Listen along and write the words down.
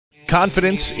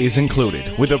Confidence is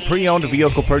included with a pre-owned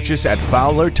vehicle purchase at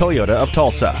Fowler Toyota of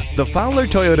Tulsa. The Fowler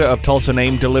Toyota of Tulsa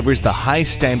name delivers the high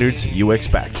standards you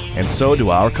expect, and so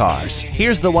do our cars.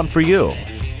 Here's the one for you.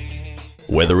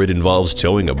 Whether it involves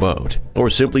towing a boat or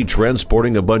simply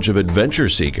transporting a bunch of adventure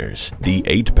seekers, the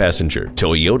 8-passenger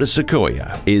Toyota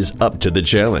Sequoia is up to the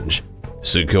challenge.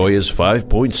 Sequoia's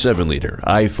 5.7-liter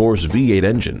I-Force V8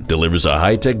 engine delivers a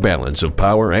high-tech balance of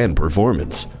power and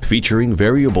performance. Featuring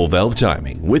variable valve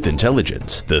timing with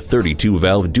intelligence, the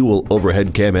 32-valve dual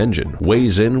overhead cam engine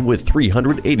weighs in with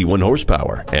 381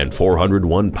 horsepower and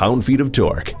 401 pound-feet of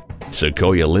torque.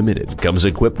 Sequoia Limited comes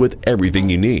equipped with everything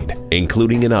you need,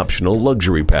 including an optional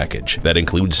luxury package that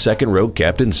includes second-row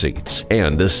captain seats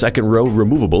and a second-row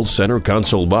removable center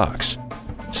console box.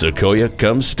 Sequoia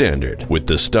comes standard with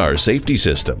the Star Safety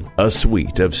System, a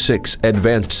suite of 6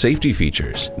 advanced safety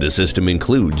features. The system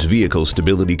includes vehicle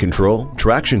stability control,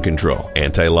 traction control,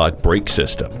 anti-lock brake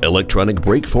system, electronic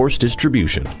brake force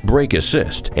distribution, brake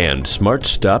assist, and smart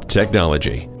stop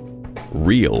technology.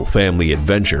 Real family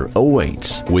adventure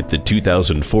awaits with the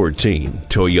 2014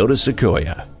 Toyota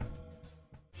Sequoia.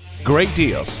 Great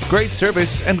deals, great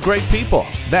service, and great people.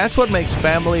 That's what makes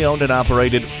family-owned and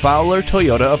operated Fowler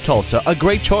Toyota of Tulsa a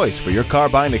great choice for your car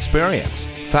buying experience.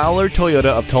 Fowler Toyota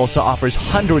of Tulsa offers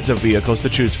hundreds of vehicles to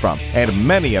choose from and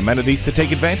many amenities to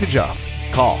take advantage of.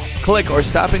 Call, click, or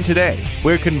stop in today.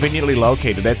 We're conveniently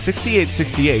located at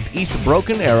 6868 East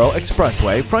Broken Arrow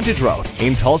Expressway Frontage Road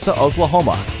in Tulsa,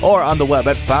 Oklahoma, or on the web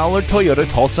at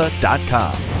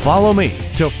fowlertoyotatulsa.com. Follow me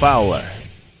to Fowler.